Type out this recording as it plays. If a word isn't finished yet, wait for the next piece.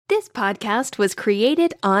This podcast was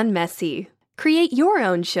created on Messy. Create your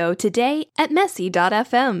own show today at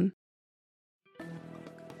messy.fm.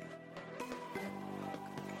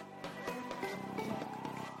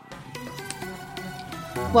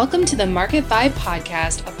 Welcome to the Market Vibe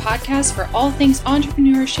Podcast, a podcast for all things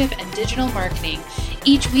entrepreneurship and digital marketing.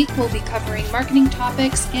 Each week we'll be covering marketing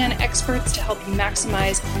topics and experts to help you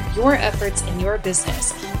maximize your efforts in your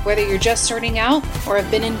business. Whether you're just starting out or have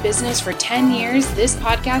been in business for 10 years, this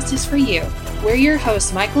podcast is for you. We're your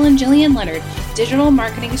hosts, Michael and Jillian Leonard, digital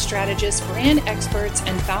marketing strategists, brand experts,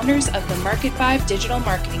 and founders of the Market Vibe Digital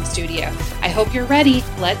Marketing Studio. I hope you're ready.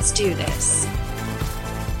 Let's do this.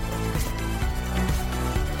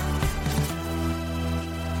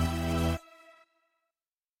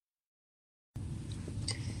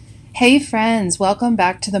 Hey friends, welcome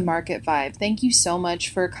back to the Market Vibe. Thank you so much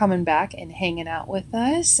for coming back and hanging out with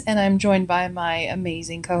us. And I'm joined by my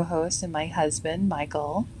amazing co-host and my husband,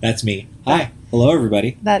 Michael. That's me. Hi. Hello,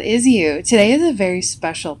 everybody. That is you. Today is a very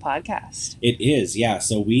special podcast. It is, yeah.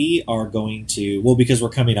 So we are going to, well, because we're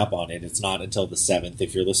coming up on it, it's not until the 7th.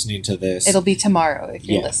 If you're listening to this. It'll be tomorrow if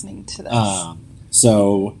you're listening to this.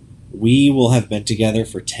 So we will have been together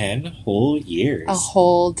for 10 whole years. A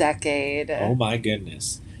whole decade. Oh my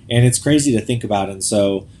goodness. And it's crazy to think about. And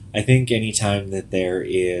so I think anytime that there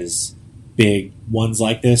is big ones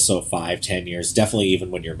like this, so 5-10 years, definitely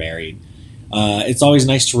even when you're married, it's always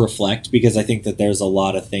nice to reflect, because I think that there's a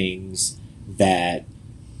lot of things that,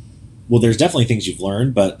 well, there's definitely things you've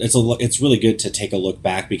learned, but it's really good to take a look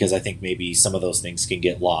back, because I think maybe some of those things can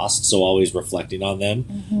get lost. So always reflecting on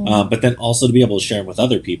them, but then also to be able to share them with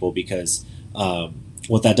other people, because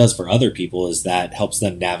what that does for other people is that helps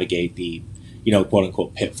them navigate the, quote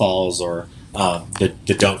unquote pitfalls or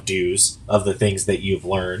the don't do's of the things that you've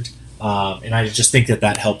learned. And I just think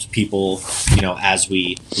that helps people, as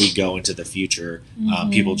we go into the future,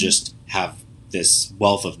 people just have this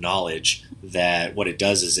wealth of knowledge that what it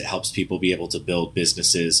does is it helps people be able to build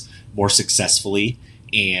businesses more successfully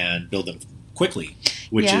and build them quickly,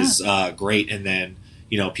 which is great. And then,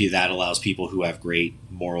 that allows people who have great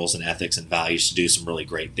morals and ethics and values to do some really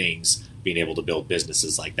great things, being able to build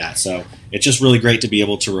businesses like that. So it's just really great to be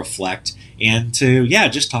able to reflect and to,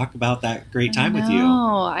 just talk about that great time with you.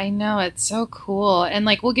 I know. It's so cool. And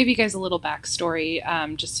we'll give you guys a little backstory,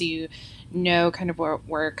 just so you know kind of where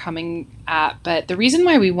we're coming at. But the reason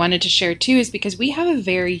why we wanted to share too is because we have a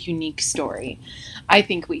very unique story. I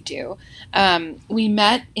think we do. We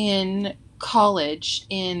met in college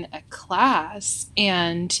in a class,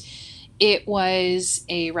 and it was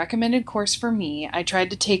a recommended course for me. I tried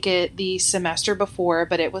to take it the semester before,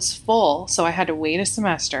 but it was full, so I had to wait a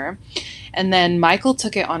semester. And then Michael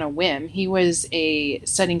took it on a whim. He was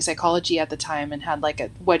studying psychology at the time and had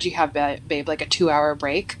what'd you have, babe, like a 2-hour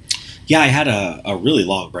break? Yeah, I had a really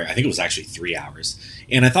long break. I think it was actually 3 hours.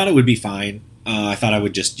 And I thought it would be fine. I thought I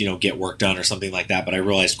would just, get work done or something like that, but I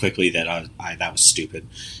realized quickly that that was stupid.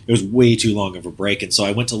 It was way too long of a break, and so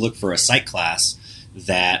I went to look for a psych class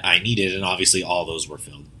that I needed, and obviously all those were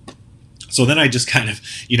filled. So then I just kind of,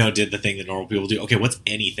 did the thing that normal people do. Okay, what's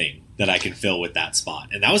anything that I can fill with that spot?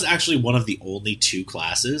 And that was actually one of the only 2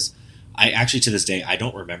 classes. I actually, to this day, I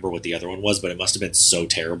don't remember what the other one was, but it must have been so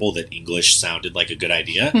terrible that English sounded like a good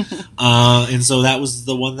idea. And so that was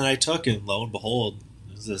the one that I took, and lo and behold,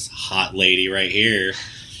 there's this hot lady right here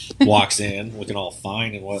walks in looking all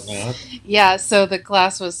fine and whatnot. Yeah, so the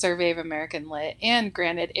class was Survey of American Lit, and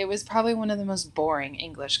granted, it was probably one of the most boring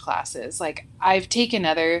English classes. I've taken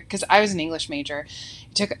because I was an English major,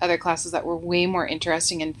 I took other classes that were way more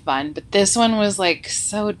interesting and fun, but this one was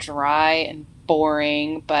so dry and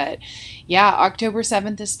boring. But yeah, October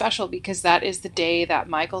 7th is special because that is the day that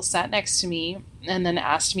Michael sat next to me and then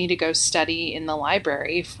asked me to go study in the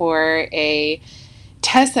library for a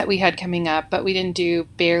test that we had coming up, but we didn't do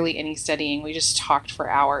barely any studying. We just talked for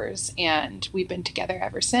hours, and we've been together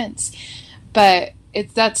ever since. But we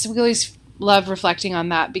always love reflecting on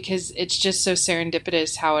that because it's just so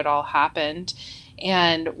serendipitous how it all happened.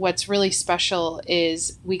 And what's really special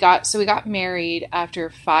is we got married after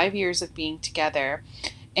 5 years of being together,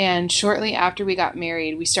 and shortly after we got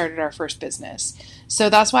married, we started our first business. So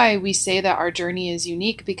that's why we say that our journey is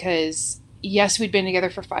unique, because yes, we'd been together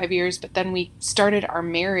for 5 years, but then we started our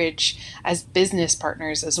marriage as business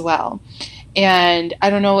partners as well. And I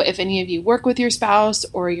don't know if any of you work with your spouse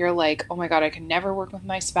or you're like, oh my God, I can never work with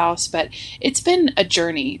my spouse, but it's been a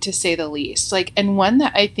journey, to say the least. And one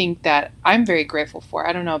that I think that I'm very grateful for.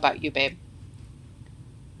 I don't know about you, babe.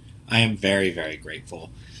 I am very, very grateful.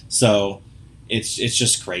 So it's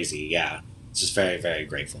just crazy. Yeah. just very, very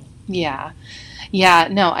grateful. Yeah. Yeah,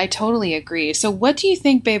 no, I totally agree. So what do you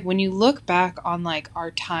think, babe, when you look back on like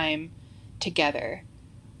our time together,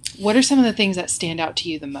 what are some of the things that stand out to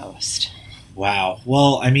you the most? Wow.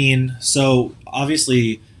 Well, I mean, so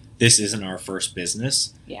obviously this isn't our first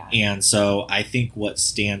business. Yeah. And so I think what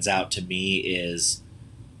stands out to me is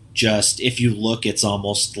just, if you look, it's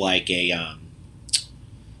almost like a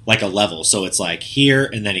level. So it's like here,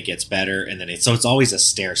 and then it gets better, and then it's always a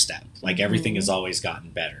stair step. Like everything has always gotten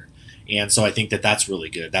better. And so I think that that's really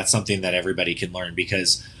good. That's something that everybody can learn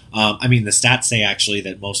because, I mean, the stats say actually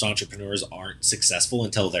that most entrepreneurs aren't successful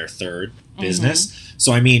until their third business.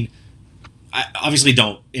 So, I mean, I obviously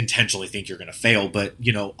don't intentionally think you're going to fail, but,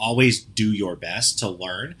 always do your best to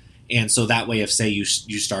learn. And so that way, if say you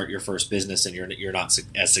start your first business and you're not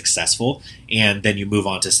as successful, and then you move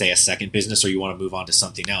on to say a second business, or you want to move on to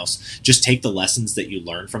something else, just take the lessons that you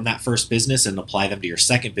learned from that first business and apply them to your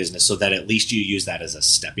second business, so that at least you use that as a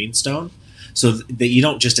stepping stone, so that you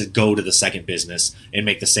don't just go to the second business and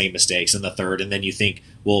make the same mistakes in the third, and then you think,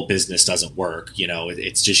 well, business doesn't work.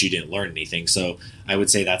 It's just you didn't learn anything. So I would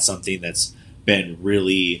say that's something that's been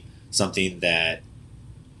really something that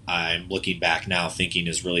I'm looking back now thinking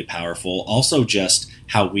is really powerful. Also, just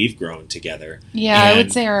how we've grown together. Yeah, I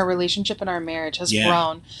would say our relationship and our marriage has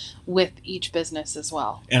grown with each business as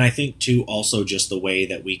well. And I think, too, also just the way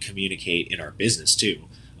that we communicate in our business, too.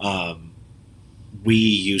 We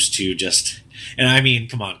used to just, and I mean,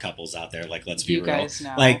 come on, couples out there, like, let's be real. You guys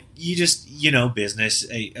know. Like, you just, business,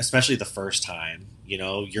 especially the first time,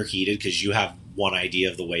 you're heated because you have one idea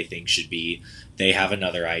of the way things should be. They have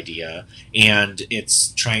another idea, and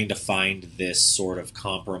it's trying to find this sort of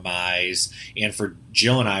compromise. And for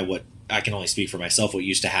Jill and I, what I can only speak for myself, what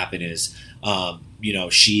used to happen is,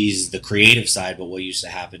 she's the creative side, but what used to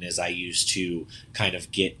happen is I used to kind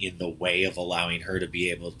of get in the way of allowing her to be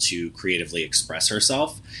able to creatively express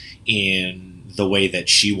herself in the way that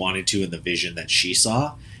she wanted to, in the vision that she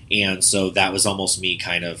saw. And so that was almost me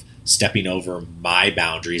kind of stepping over my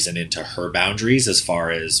boundaries and into her boundaries as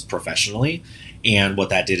far as professionally. And what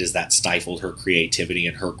that did is that stifled her creativity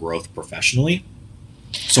and her growth professionally.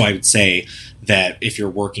 So I would say that if you're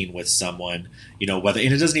working with someone, whether,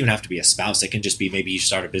 and it doesn't even have to be a spouse, it can just be maybe you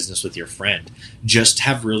start a business with your friend, just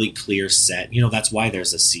have really clear set, that's why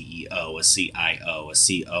there's a CEO, a CIO, a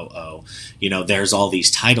COO, there's all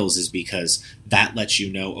these titles, is because that lets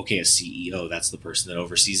you know, okay, a CEO, that's the person that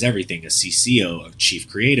oversees everything, a CCO, a chief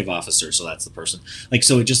creative officer, so that's the person,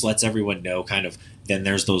 so it just lets everyone know kind of, then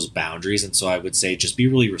there's those boundaries. And so I would say just be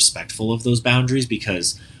really respectful of those boundaries,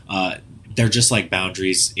 because they're just like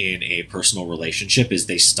boundaries in a personal relationship, is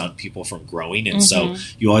they stunt people from growing. And so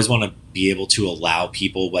you always want to be able to allow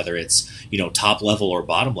people, whether it's, top level or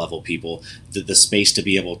bottom level people, the space to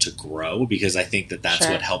be able to grow, because I think that that's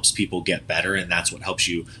what helps people get better. And that's what helps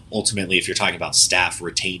you ultimately, if you're talking about staff,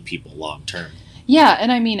 retain people long term. Yeah,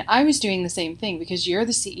 and I mean, I was doing the same thing because you're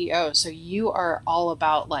the CEO, so you are all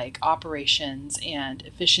about like operations and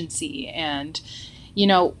efficiency and,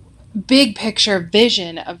 big picture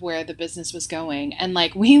vision of where the business was going. And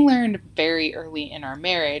like, we learned very early in our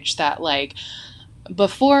marriage that like,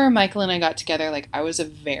 before Michael and I got together, like, I was a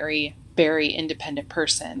very, very independent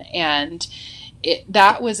person. And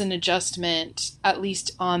that was an adjustment, at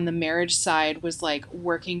least on the marriage side, was like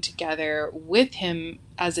working together with him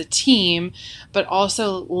as a team, but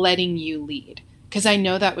also letting you lead. Because I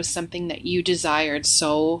know that was something that you desired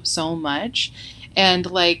so, so much. And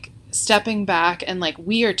like, stepping back and like,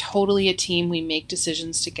 we are totally a team. We make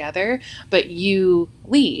decisions together, but you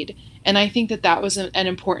lead. And I think that was an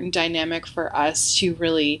important dynamic for us to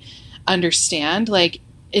really understand. Like,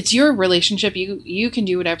 it's your relationship. You can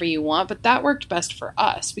do whatever you want, but that worked best for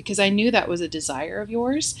us because I knew that was a desire of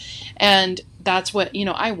yours. And that's what,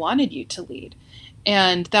 I wanted you to lead.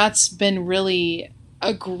 And that's been really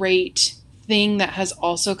a great thing that has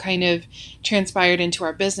also kind of transpired into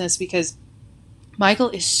our business, because Michael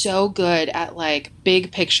is so good at like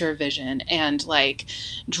big picture vision and like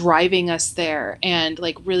driving us there and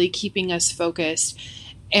like really keeping us focused.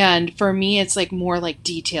 And for me, it's like more like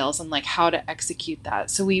details and like how to execute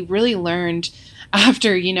that. So we really learned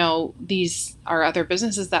after, these, our other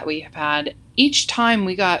businesses that we have had, each time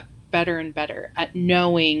we got better and better at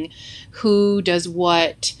knowing who does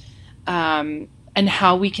what, and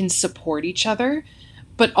how we can support each other.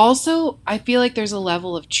 But also, I feel like there's a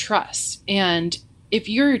level of trust. And if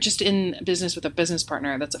you're just in business with a business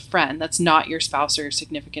partner that's a friend, that's not your spouse or your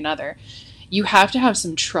significant other, you have to have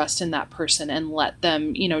some trust in that person and let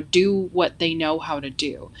them, do what they know how to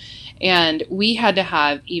do. And we had to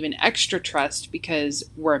have even extra trust because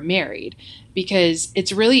we're married, because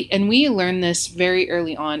it's really, and we learned this very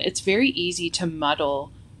early on, it's very easy to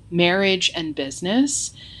muddle marriage and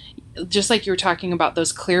business. Just like you were talking about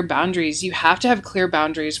those clear boundaries, you have to have clear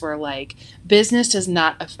boundaries where like business does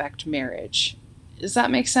not affect marriage. Does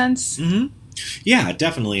that make sense? Mm-hmm. Yeah,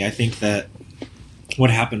 definitely. I think that what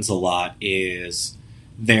happens a lot is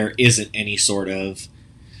there isn't any sort of,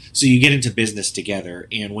 so you get into business together,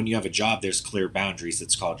 and when you have a job, there's clear boundaries.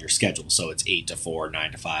 It's called your schedule. So it's 8 to 4,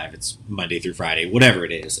 9 to 5, it's Monday through Friday, whatever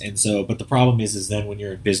it is. And so, but the problem is then when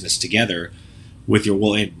you're in business together with your,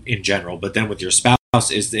 well, in general, but then with your spouse,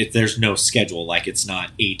 is there's no schedule. Like it's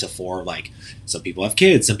not 8 to 4. Like some people have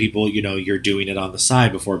kids, some people, you're doing it on the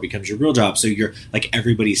side before it becomes your real job. So you're like,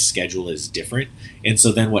 everybody's schedule is different. And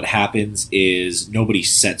so then what happens is nobody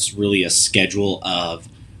sets really a schedule of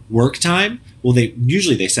work time. Well, they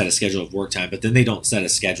set a schedule of work time, but then they don't set a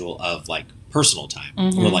schedule of like personal time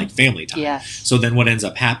or like family time. Yeah. So then what ends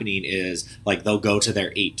up happening is like they'll go to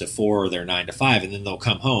their 8 to 4 or their 9 to 5, and then they'll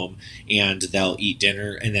come home and they'll eat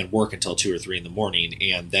dinner and then work until 2 or 3 in the morning.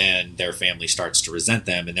 And then their family starts to resent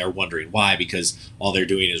them, and they're wondering why, because all they're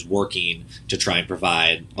doing is working to try and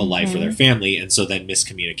provide a life for their family. And so then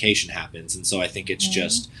miscommunication happens. And so I think it's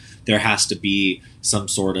just, there has to be some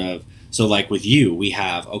sort of, so like with you, we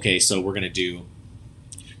have, okay, so we're going to do,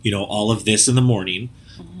 all of this in the morning.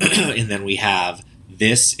 And then we have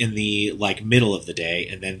this in the like middle of the day,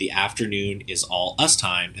 and then the afternoon is all us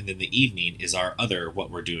time, and then the evening is our other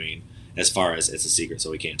what we're doing, as far as it's a secret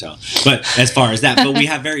so we can't tell, but as far as that, but we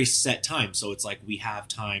have very set time. So it's like we have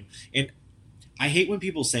time. And I hate when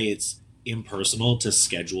people say it's impersonal to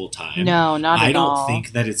schedule time. No, not at all. I don't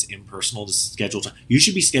think that it's impersonal to schedule time. You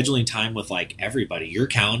should be scheduling time with like everybody. Your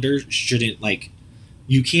calendar shouldn't, like,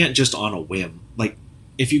 you can't just on a whim, like,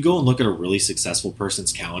 if you go and look at a really successful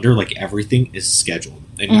person's calendar, like everything is scheduled.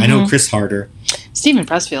 And I know Chris Harder, Stephen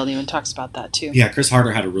Pressfield even talks about that too. Yeah, Chris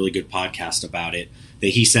Harder had a really good podcast about it, that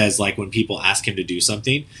he says like when people ask him to do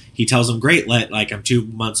something, he tells them, great, I'm 2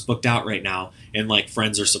 months booked out right now. And like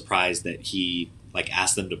friends are surprised that he like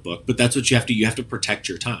asked them to book, but that's what you have to protect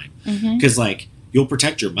your time. Because like you'll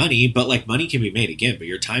protect your money, but like money can be made again, but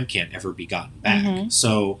your time can't ever be gotten back.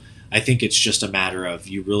 So I think it's just a matter of,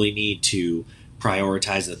 you really need to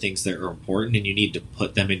prioritize the things that are important, and you need to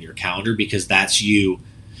put them in your calendar, because that's you,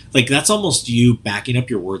 like that's almost you backing up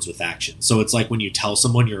your words with action. So it's like when you tell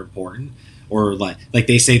someone you're important, or like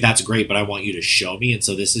they say that's great, but I want you to show me. And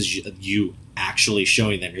so this is you actually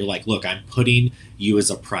showing them. You're like, look, I'm putting you as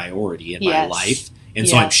a priority in my life, and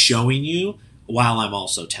so I'm showing you while I'm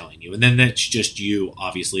also telling you. And then that's just you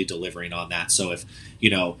obviously delivering on that. So if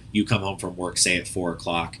you come home from work, say at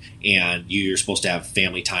 4:00, and you're supposed to have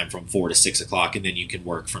family time from 4 to 6 o'clock, and then you can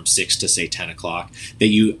work from 6 to say 10 o'clock, that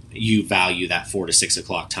you value that 4 to 6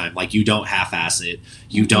 o'clock time. Like you don't half-ass it.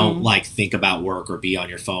 You don't like think about work or be on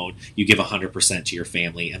your phone. You give 100% to your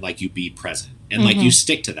family, and like you be present, and like you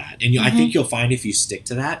stick to that. And I think you'll find if you stick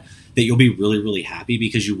to that you'll be really, really happy,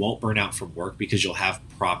 because you won't burn out from work, because you'll have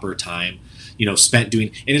proper time spent doing,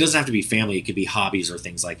 and it doesn't have to be family, it could be hobbies or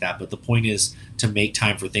things like that. But the point is to make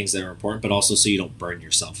time for things that are important, but also so you don't burn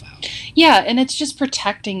yourself out. Yeah, and it's just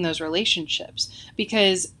protecting those relationships,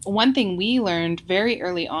 because one thing we learned very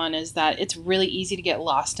early on is that it's really easy to get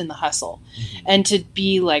lost in the hustle and to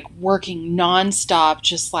be like working nonstop,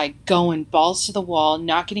 just like going balls to the wall,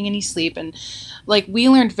 not getting any sleep. And like we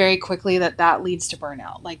learned very quickly that leads to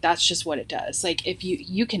burnout. Like that's just what it does. Like if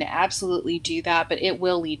you can absolutely do that, but it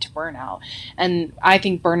will lead to burnout. And I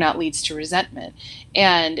think burnout leads to resentment.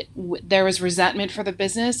 And there was resentment for the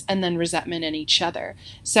business, and then resentment in each other.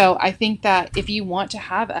 So I think that if you want to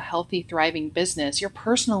have a healthy, thriving business, your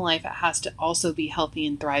personal life has to also be healthy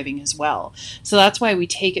and thriving as well. So that's why we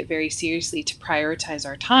take it very seriously to prioritize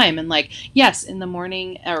our time. And like, yes, in the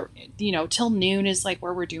morning or, till noon is like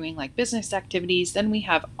where we're doing like business activities. Then we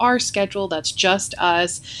have our schedule that's just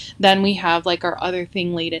us. Then we have like our other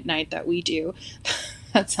thing late at night that we do.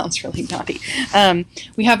 That sounds really naughty.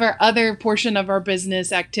 We have our other portion of our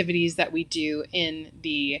business activities that we do in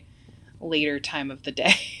the later time of the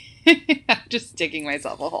day. I'm just digging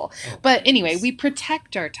myself a hole. But anyway, we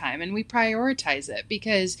protect our time and we prioritize it,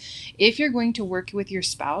 because if you're going to work with your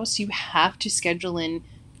spouse, you have to schedule in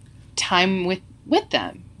time with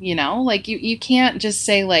them. Like you can't just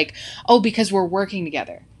say like, oh, because we're working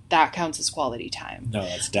together. that counts as quality time. No,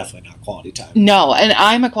 that's definitely not quality time. No, and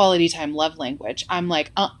I'm a quality time love language. I'm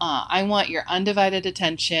like, I want your undivided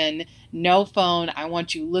attention, no phone. I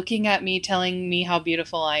want you looking at me, telling me how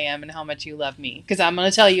beautiful I am and how much you love me. Because I'm going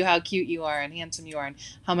to tell you how cute you are and handsome you are and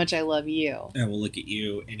how much I love you. I will look at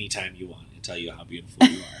you anytime you want and tell you how beautiful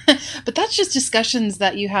you are. But that's just discussions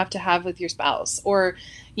that you have to have with your spouse or,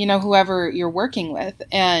 you know, whoever you're working with.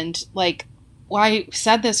 And like, well, I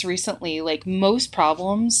said this recently, like most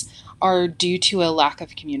problems are due to a lack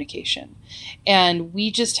of communication. And we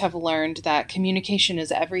just have learned that communication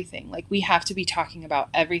is everything. Like we have to be talking about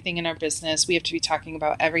everything in our business. We have to be talking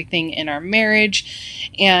about everything in our marriage.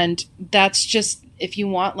 And that's just, if you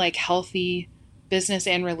want like healthy business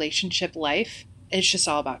and relationship life, it's just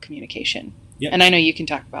all about communication. Yep. And I know you can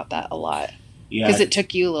talk about that a lot because it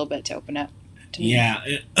took you a little bit to open up to me. Yeah.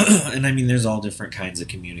 And I mean, there's all different kinds of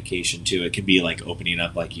communication too. It can be like opening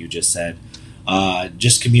up, like you just said.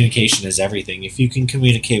 Just communication is everything. If you can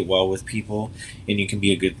communicate well with people and you can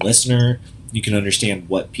be a good listener, you can understand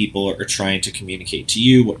what people are trying to communicate to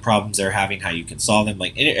you, what problems they're having, how you can solve them,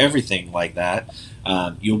 like everything like that.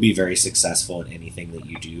 You'll be very successful in anything that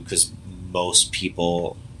you do because most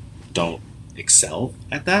people don't excel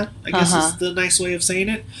at that, I guess is the nice way of saying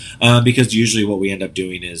it. Because usually what we end up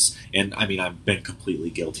doing is, and I mean, I've been completely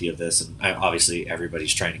guilty of this, and obviously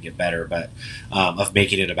everybody's trying to get better, but of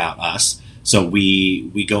making it about us. So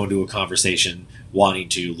we go into a conversation wanting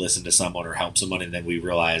to listen to someone or help someone, and then we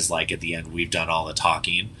realize, like, at the end we've done all the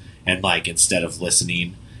talking, and like instead of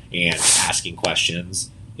listening and asking questions,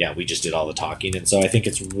 we just did all the talking. And so I think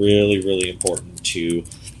it's really, really important to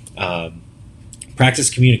practice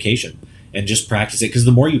communication and just practice it, because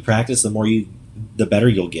the more you practice, the better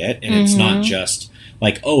you'll get. And it's not just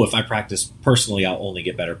like, oh, if I practice personally, I'll only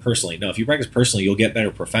get better personally. No, if you practice personally, you'll get better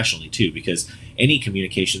professionally too, because any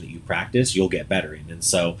communication that you practice, you'll get better in. And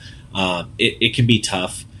so it can be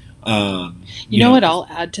tough. You know what I'll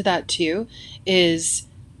add to that too is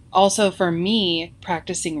also for me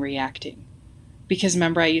practicing reacting, because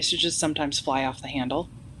remember I used to just sometimes fly off the handle.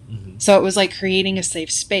 So it was like creating a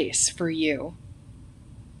safe space for you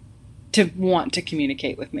to want to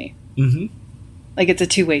communicate with me. Like it's a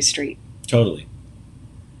two-way street. Totally.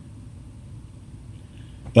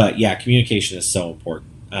 But yeah, communication is so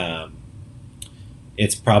important.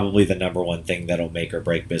 It's probably the number one thing that'll make or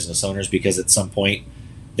break business owners, because at some point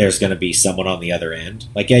there's going to be someone on the other end.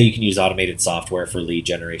 Like, yeah, you can use automated software for lead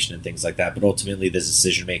generation and things like that, but ultimately the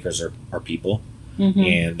decision makers are people,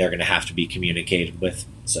 and they're going to have to be communicated with.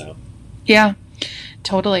 So, yeah,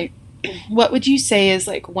 totally. What would you say is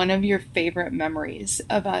like one of your favorite memories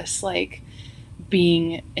of us, like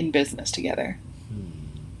being in business together?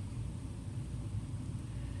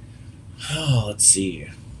 Oh, let's see.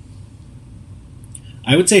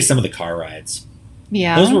 I would say some of the car rides.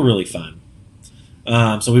 Yeah. Those were really fun.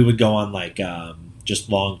 So we would go on like just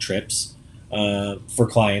long trips for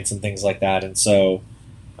clients and things like that. And so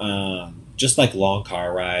just like long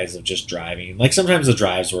car rides of just driving. Like sometimes the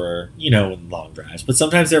drives were, long drives, but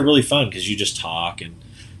sometimes they're really fun because you just talk and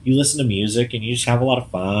you listen to music and you just have a lot of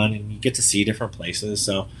fun and you get to see different places.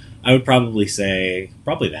 So I would probably say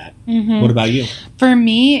that. What about you? For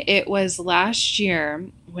me, it was last year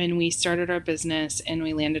when we started our business and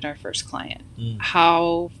we landed our first client.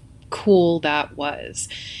 How cool that was.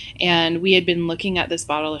 And we had been looking at this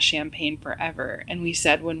bottle of champagne forever. And we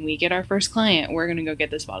said, when we get our first client, we're going to go get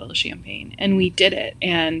this bottle of champagne. And we did it.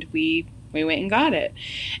 And we went and got it.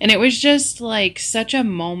 And it was just like such a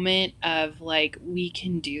moment of like, we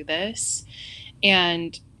can do this.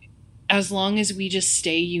 And as long as we just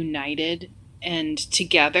stay united and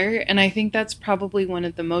together. And I think that's probably one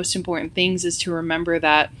of the most important things, is to remember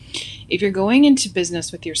that if you're going into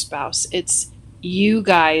business with your spouse, it's you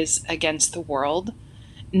guys against the world,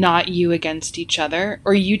 not you against each other,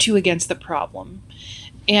 or you two against the problem.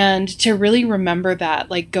 And to really remember that,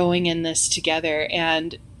 like going in this together.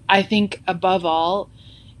 And I think above all,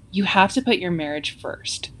 you have to put your marriage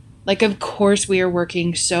first. Like, of course, we are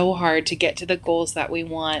working so hard to get to the goals that we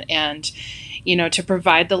want and, to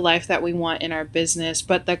provide the life that we want in our business.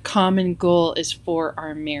 But the common goal is for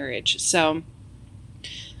our marriage. So,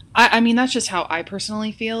 I mean, that's just how I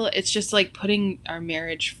personally feel. It's just like putting our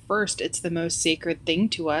marriage first. It's the most sacred thing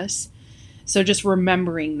to us. So just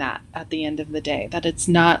remembering that at the end of the day, that it's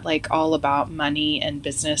not like all about money and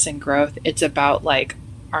business and growth. It's about like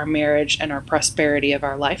our marriage and our prosperity of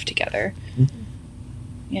our life together.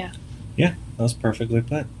 Yeah. Yeah, that was perfectly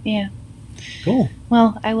put. Yeah. Cool.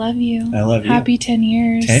 Well, I love you. I love you. Happy 10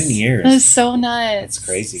 years. 10 years. That was so nuts. That's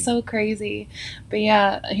crazy. So crazy. But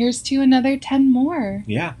yeah, here's to another 10 more.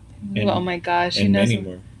 Yeah. Oh my gosh. And many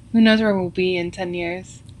more. Who knows where we'll be in 10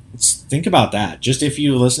 years? Think about that. Just if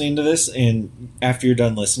you're listening to this and after you're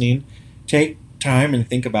done listening, take time and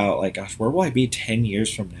think about, like, gosh, where will I be 10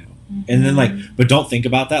 years from now? Mm-hmm. And then, like, but don't think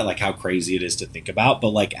about that, like, how crazy it is to think about, but,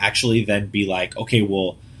 like, actually then be like, okay,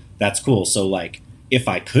 well, that's cool. So, like, if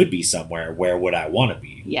I could be somewhere, where would I want to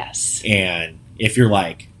be? Yes. And if you're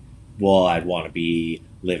like, well, I'd want to be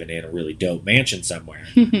living in a really dope mansion somewhere.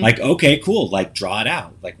 Like, okay, cool. Like, draw it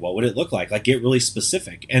out. Like, what would it look like? Like, get really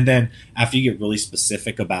specific. And then after you get really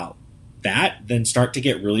specific about that, then start to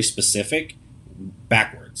get really specific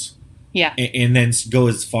backwards. Yeah. And then go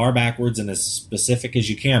as far backwards and as specific as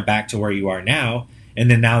you can back to where you are now. And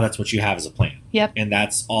then now that's what you have as a plan. Yep. And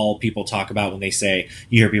that's all people talk about when they say,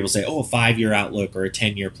 you hear people say, oh, a 5-year outlook or a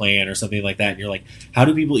 10-year plan or something like that. And you're like, how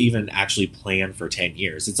do people even actually plan for 10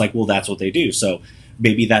 years? It's like, well, that's what they do. So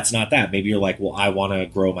maybe that's not that. Maybe you're like, well, I want to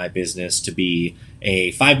grow my business to be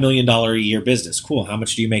a $5 million a year business. Cool. How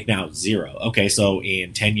much do you make now? 0. Okay. So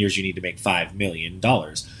in 10 years, you need to make $5 million.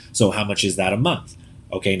 So how much is that a month?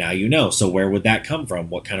 Okay, now you know. So where would that come from?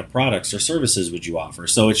 What kind of products or services would you offer?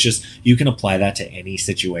 So it's just, you can apply that to any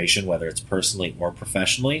situation, whether it's personally or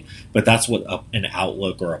professionally, but that's what an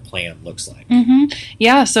outlook or a plan looks like. Mm-hmm.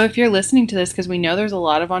 Yeah, so if you're listening to this, because we know there's a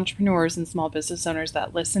lot of entrepreneurs and small business owners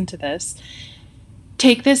that listen to this,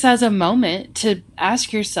 take this as a moment to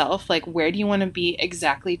ask yourself, like, where do you want to be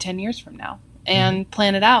exactly 10 years from now? And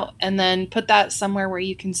plan it out. And then put that somewhere where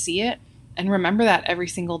you can see it and remember that every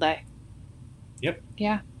single day. Yep.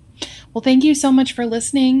 Yeah. Well, thank you so much for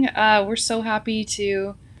listening. We're so happy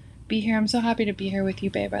to be here. I'm so happy to be here with you,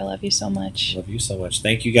 babe. I love you so much. Love you so much.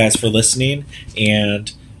 Thank you guys for listening.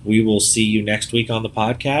 And we will see you next week on the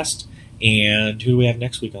podcast. And who do we have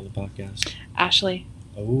next week on the podcast? Ashley.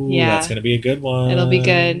 Oh, yeah. That's going to be a good one. It'll be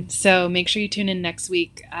good. So make sure you tune in next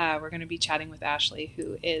week. We're going to be chatting with Ashley,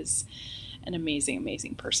 who is an amazing,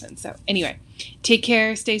 amazing person. So anyway, take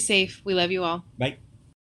care. Stay safe. We love you all. Bye.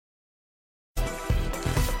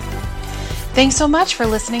 Thanks so much for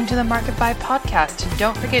listening to the Market Buy podcast. And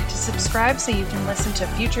don't forget to subscribe so you can listen to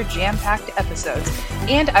future jam-packed episodes.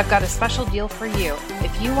 And I've got a special deal for you.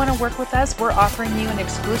 If you want to work with us, we're offering you an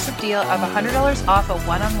exclusive deal of $100 off a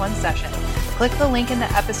one-on-one session. Click the link in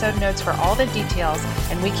the episode notes for all the details,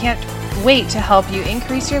 and we can't wait to help you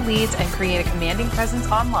increase your leads and create a commanding presence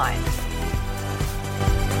online.